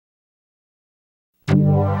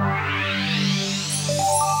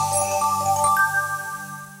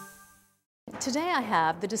Today I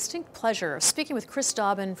have the distinct pleasure of speaking with Chris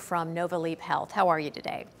Dobbin from Novaleap Health. How are you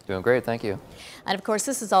today? Doing great, thank you. And of course,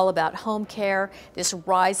 this is all about home care, this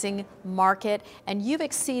rising market, and you've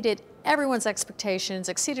exceeded everyone's expectations,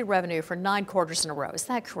 exceeded revenue for 9 quarters in a row. Is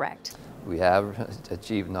that correct? We have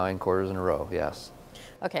achieved 9 quarters in a row, yes.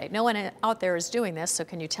 Okay, no one out there is doing this, so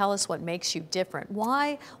can you tell us what makes you different?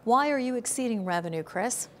 Why are you exceeding revenue,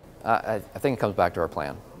 Chris? I think it comes back to our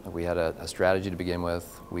plan. We had a strategy to begin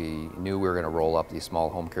with. We knew we were going to roll up these small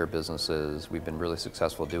home care businesses. We've been really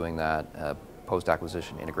successful doing that.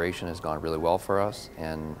 Post-acquisition integration has gone really well for us,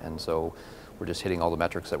 and so we're just hitting all the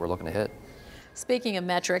metrics that we're looking to hit. Speaking of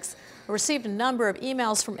metrics, I received a number of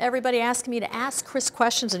emails from everybody asking me to ask Chris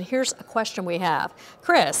questions, and here's a question we have.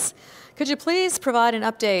 Chris, could you please provide an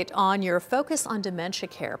update on your focus on dementia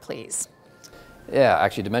care, please? Yeah,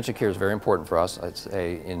 actually dementia care is very important for us. I'd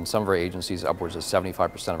say in some of our agencies, upwards of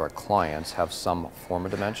 75% of our clients have some form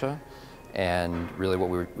of dementia. And really what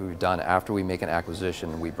we've done after we make an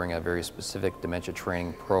acquisition, we bring a very specific dementia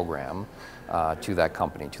training program to that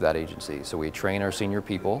company, to that agency. So we train our senior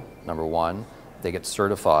people, number one. They get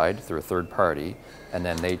certified through a third party, and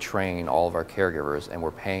then they train all of our caregivers, and we're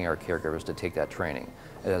paying our caregivers to take that training.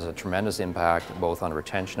 It has a tremendous impact both on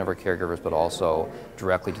retention of our caregivers, but also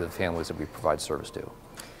directly to the families that we provide service to.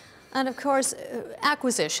 And of course,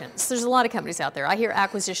 acquisitions. There's a lot of companies out there. I hear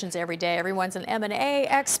acquisitions every day. Everyone's an M&A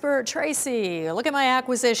expert. Tracy, look at my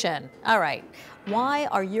acquisition. All right. Why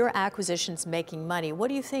are your acquisitions making money? What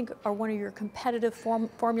do you think are one of your competitive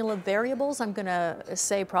formula variables? I'm going to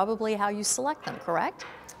say probably how you select them, correct?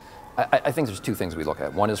 I think there's two things we look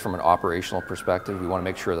at. One is from an operational perspective. We want to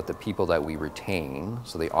make sure that the people that we retain,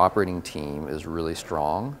 so the operating team is really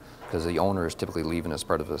strong, because the owner is typically leaving as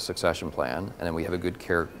part of a succession plan, and then we have a good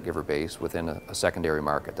caregiver base within a secondary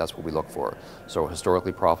market. That's what we look for. So a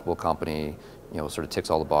historically profitable company, sort of ticks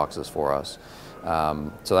all the boxes for us.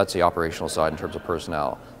 So that's the operational side in terms of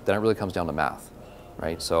personnel. Then it really comes down to math,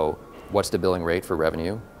 right? So what's the billing rate for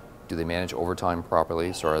revenue? Do they manage overtime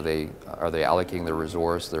properly? So are they allocating their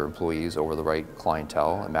resource, their employees over the right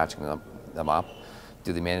clientele and matching them up?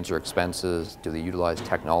 Do they manage their expenses? Do they utilize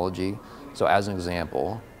technology? So as an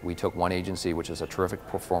example, we took one agency, which is a terrific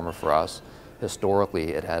performer for us.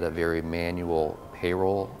 Historically, it had a very manual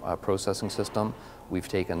payroll processing system. We've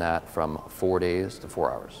taken that from 4 days to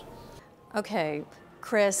 4 hours. Okay,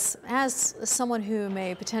 Chris, as someone who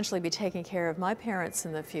may potentially be taking care of my parents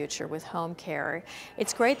in the future with home care,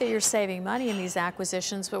 it's great that you're saving money in these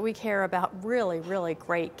acquisitions, but we care about really, really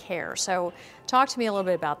great care. So talk to me a little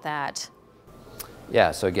bit about that.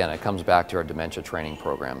 Yeah, so again, it comes back to our dementia training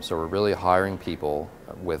program. So we're really hiring people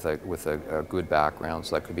with a good background.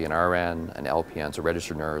 So that could be an RN, an LPN, so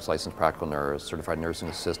registered nurse, licensed practical nurse, certified nursing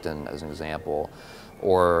assistant as an example,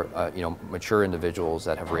 or mature individuals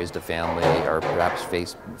that have raised a family or perhaps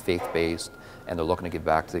faith-based and they're looking to give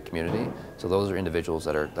back to the community. So those are individuals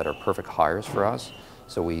that are perfect hires for us.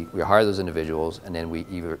 So we hire those individuals, and then we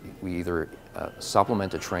either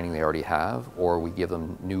supplement the training they already have, or we give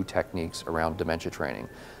them new techniques around dementia training.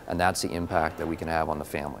 And that's the impact that we can have on the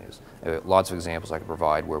families. Lots of examples I could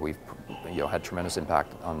provide where we've had tremendous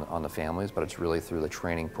impact on the families, but it's really through the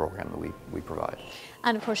training program that we provide.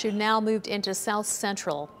 And of course, you've now moved into South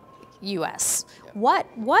Central U.S. Yeah.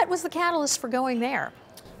 What was the catalyst for going there?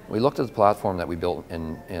 We looked at the platform that we built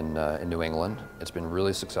in New England. It's been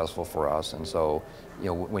really successful for us, and so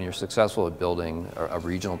when you're successful at building a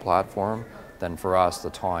regional platform, then for us the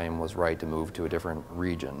time was right to move to a different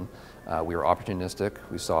region. We were opportunistic.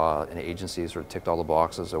 We saw an agency sort of ticked all the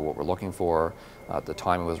boxes of what we're looking for. The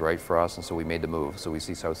timing was right for us, and so we made the move. So we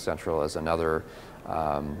see South Central as another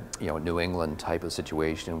New England type of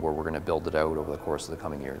situation where we're going to build it out over the course of the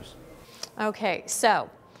coming years. Okay, so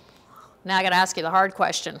now I got to ask you the hard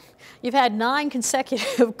question. You've had 9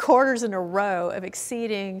 consecutive quarters in a row of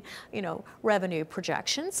exceeding, revenue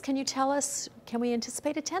projections. Can you tell us, can we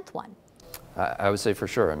anticipate a 10th one? I would say for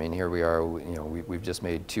sure. I mean, here we are, we've just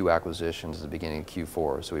made 2 acquisitions at the beginning of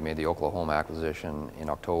Q4. So we made the Oklahoma acquisition in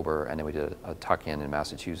October, and then we did a tuck-in in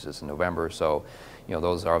Massachusetts in November. So,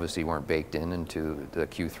 those obviously weren't baked into the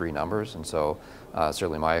Q3 numbers. And so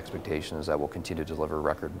certainly my expectation is that we'll continue to deliver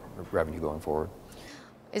record revenue going forward.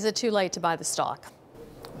 Is it too late to buy the stock?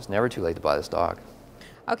 It's never too late to buy the stock.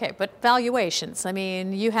 Okay, but valuations, I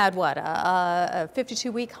mean, you had what, a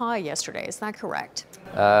 52-week high yesterday, is that correct?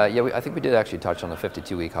 Yeah, I think we did actually touch on the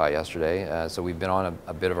 52-week high yesterday. So we've been on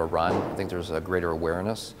a bit of a run. I think there's a greater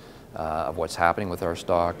awareness of what's happening with our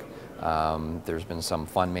stock. There's been some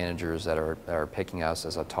fund managers that are picking us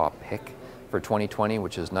as a top pick for 2020,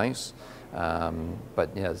 which is nice. But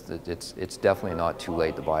yeah, it's definitely not too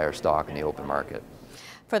late to buy our stock in the open market.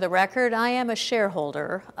 For the record, I am a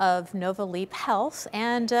shareholder of Nova Leap Health,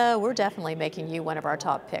 and we're definitely making you one of our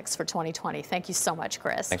top picks for 2020. Thank you so much,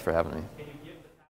 Chris. Thanks for having me.